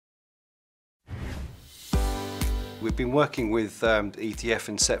We've been working with ETF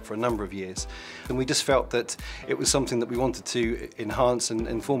and SET for a number of years, and we just felt that it was something that we wanted to enhance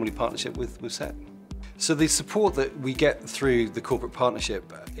and formally partnership with SET. So the support that we get through the corporate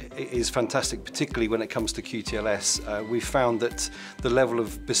partnership is fantastic, particularly when it comes to QTLS. We've found that the level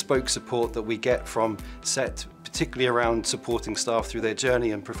of bespoke support that we get from SET, particularly around supporting staff through their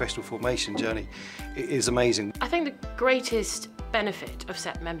journey and professional formation journey, is amazing. I think the greatest benefit of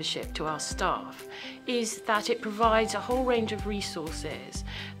SET membership to our staff is that it provides a whole range of resources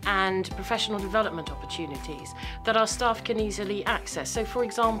and professional development opportunities that our staff can easily access. So for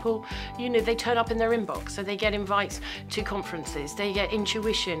example, they turn up in their inbox, so they get invites to conferences, they get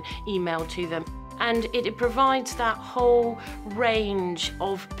intuition emailed to them. And it provides that whole range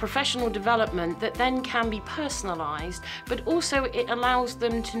of professional development that then can be personalised, but also it allows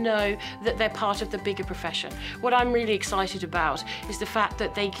them to know that they're part of the bigger profession. What I'm really excited about is the fact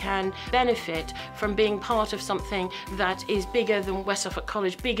that they can benefit from being part of something that is bigger than West Suffolk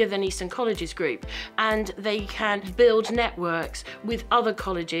College, bigger than Eastern Colleges Group, and they can build networks with other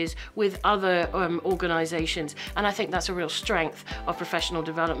colleges, with other organisations, and I think that's a real strength of professional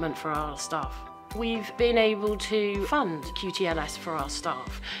development for our staff. We've been able to fund QTLS for our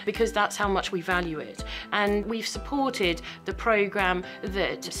staff because that's how much we value it, and we've supported the programme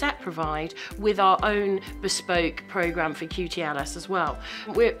that SET provide with our own bespoke programme for QTLS as well.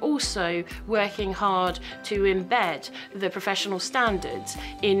 We're also working hard to embed the professional standards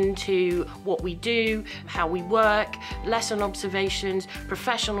into what we do, how we work, lesson observations,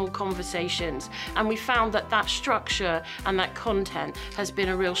 professional conversations, and we found that that structure and that content has been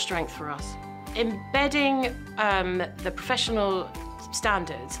a real strength for us. Embedding the professional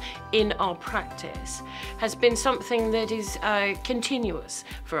standards in our practice has been something that is continuous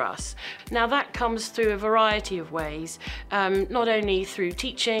for us. Now that comes through a variety of ways, not only through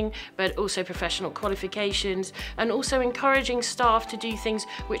teaching but also professional qualifications, and also encouraging staff to do things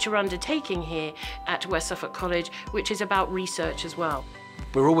which are undertaking here at West Suffolk College, which is about research as well.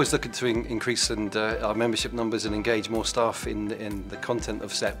 We're always looking to increase our membership numbers and engage more staff in the content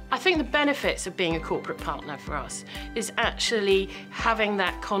of SET. I think the benefits of being a corporate partner for us is actually having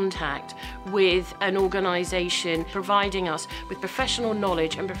that contact with an organisation providing us with professional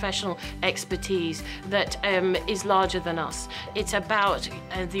knowledge and professional expertise that is larger than us. It's about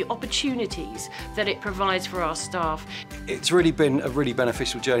the opportunities that it provides for our staff. It's really been a really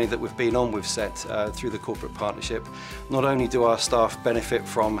beneficial journey that we've been on with SET through the corporate partnership. Not only do our staff benefit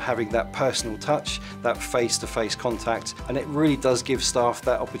from having that personal touch, that face-to-face contact, and it really does give staff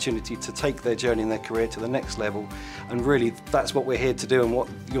that opportunity to take their journey in their career to the next level, and really that's what we're here to do, and what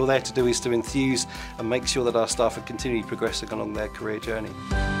you're there to do is to enthuse and make sure that our staff are continually progressing along their career journey.